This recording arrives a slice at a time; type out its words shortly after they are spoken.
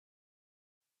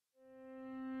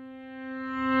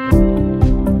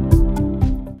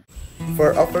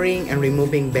For offering and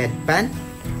removing bedpan,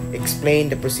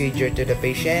 explain the procedure to the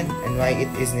patient and why it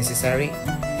is necessary,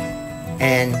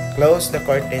 and close the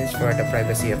curtains for the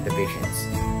privacy of the patients.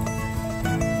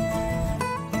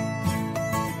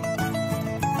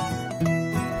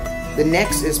 The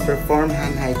next is perform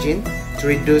hand hygiene to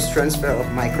reduce transfer of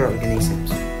microorganisms.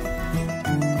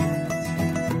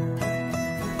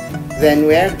 Then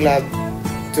wear gloves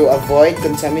to avoid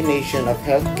contamination of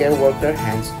healthcare worker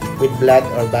hands with blood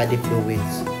or body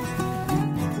fluids.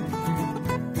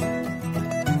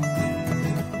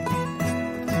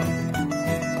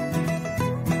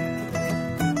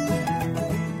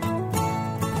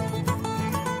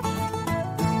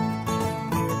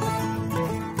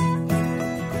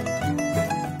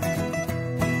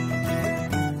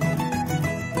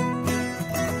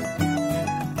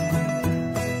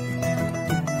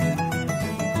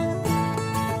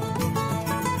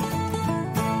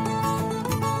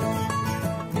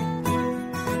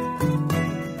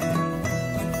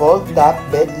 Fold top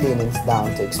bed linens down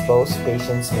to expose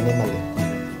patients minimally.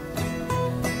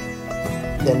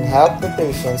 Then help the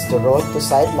patients to roll to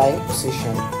side-lying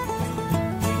position.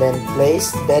 Then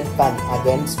place bedpan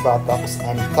against buttocks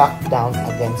and tuck down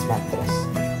against mattress.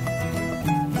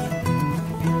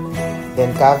 Then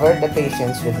cover the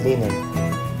patients with linen.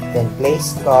 Then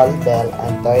place towel, bell,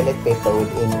 and toilet paper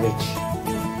within reach.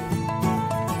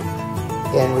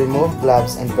 Then remove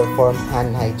gloves and perform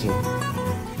hand hygiene.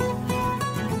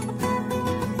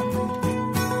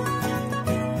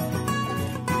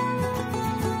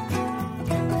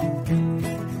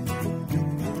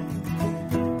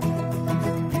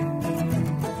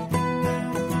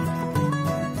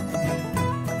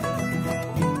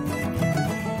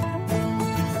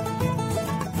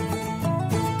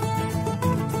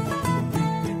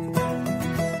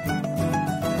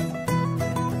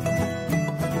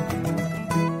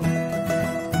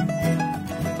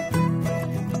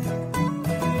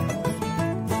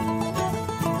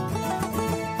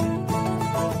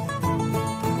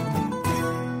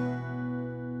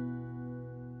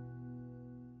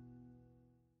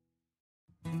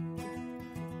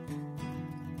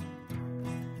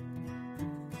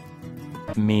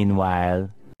 Meanwhile,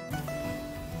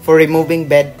 for removing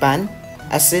bedpan,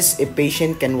 assist if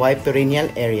patient can wipe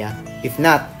perineal area. If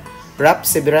not, wrap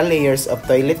several layers of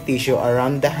toilet tissue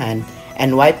around the hand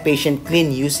and wipe patient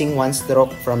clean using one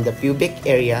stroke from the pubic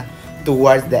area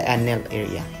towards the anal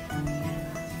area.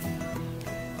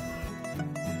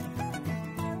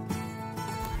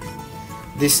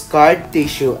 Discard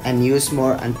tissue and use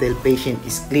more until patient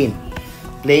is clean.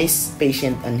 Place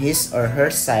patient on his or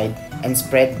her side and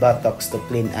spread buttocks to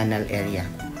clean anal area.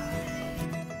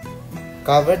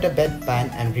 Cover the bedpan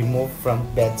and remove from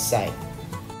bedside.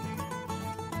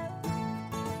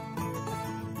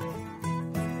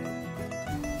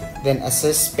 Then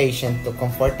assist patient to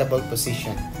comfortable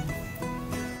position.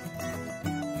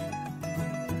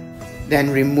 Then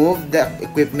remove the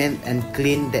equipment and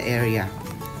clean the area.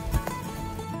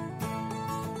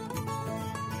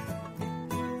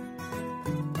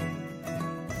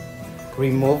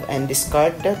 Remove and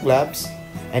discard the gloves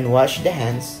and wash the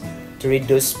hands to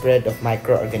reduce spread of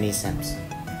microorganisms.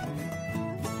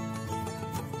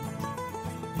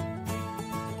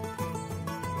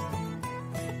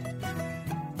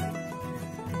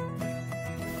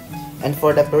 And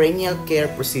for the perineal care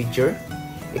procedure,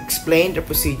 explain the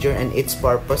procedure and its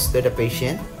purpose to the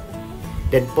patient.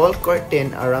 Then pull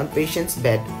curtain around patient's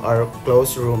bed or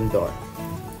close room door.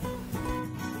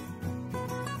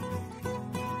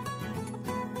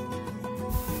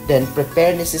 Then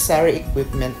prepare necessary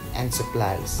equipment and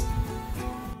supplies.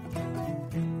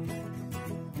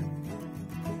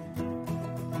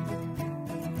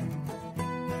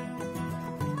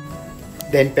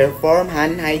 Then perform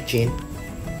hand hygiene,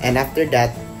 and after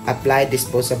that, apply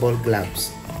disposable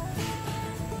gloves.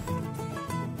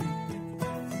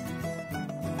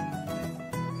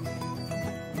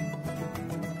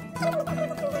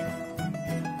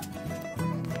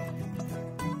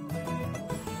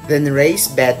 Then raise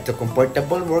bed to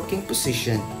comfortable working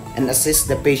position and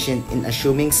assist the patient in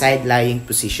assuming side-lying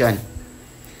position.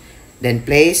 Then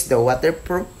place the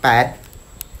waterproof pad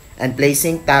and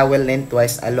placing towel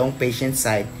lengthwise along patient's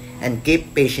side and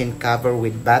keep patient covered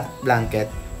with bath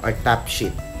blanket or top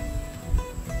sheet.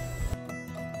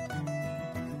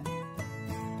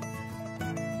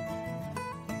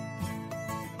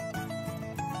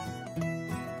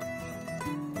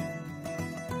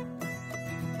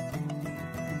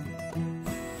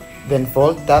 Then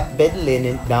fold top bed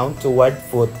linen down toward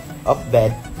foot of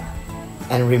bed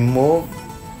and remove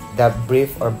the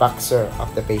brief or boxer of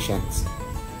the patients.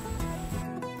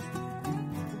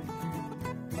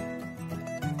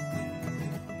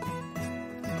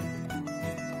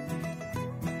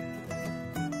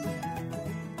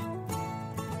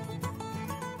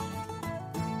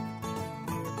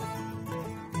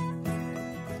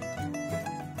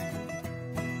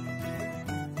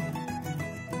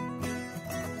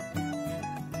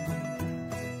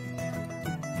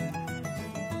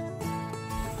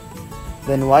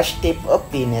 Then wash tip of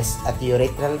penis at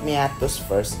urethral meatus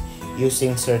first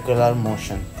using circular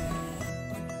motion.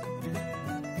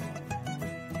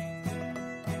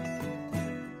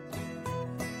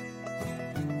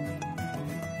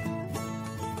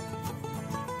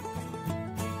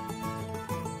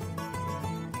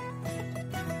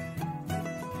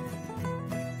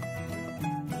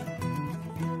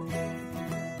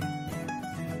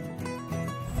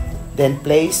 Then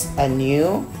place a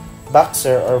new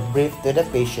boxer or brief to the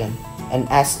patient and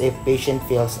ask if patient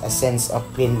feels a sense of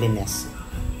cleanliness.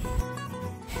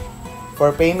 For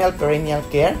female perineal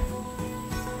care,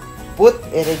 put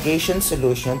irrigation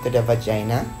solution to the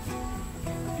vagina.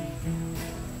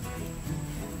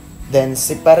 Then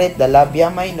separate the labia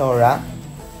minora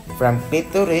from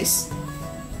clitoris,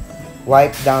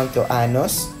 wipe down to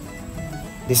anus,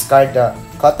 discard the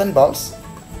cotton balls,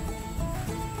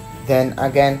 then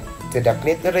again to the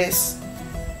clitoris,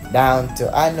 down to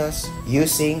anus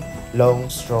using long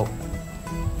stroke.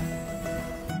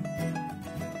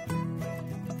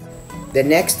 The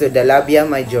next to the labia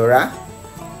majora,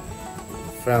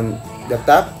 from the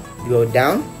top go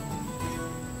down,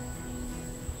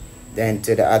 then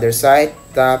to the other side,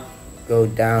 top go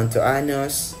down to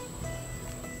anus,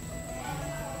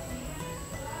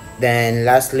 then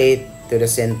lastly to the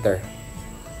center.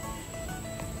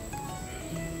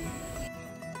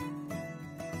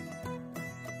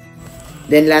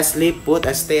 Then lastly, put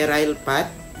a sterile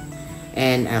pad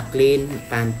and a clean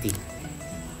panty.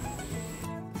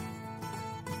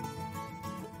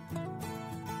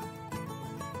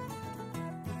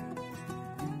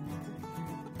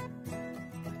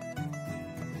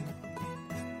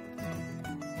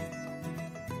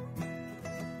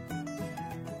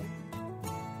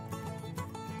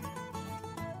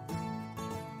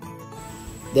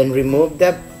 Then remove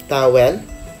the towel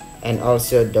and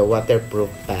also the waterproof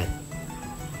pad.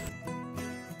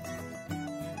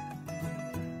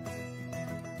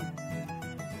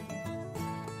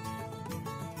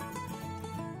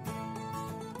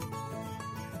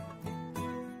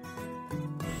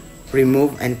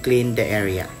 Remove and clean the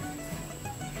area.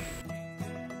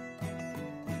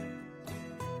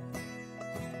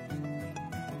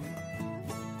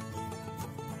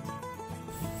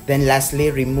 Then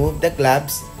lastly, remove the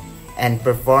gloves and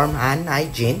perform hand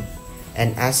hygiene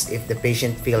and ask if the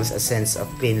patient feels a sense of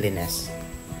cleanliness.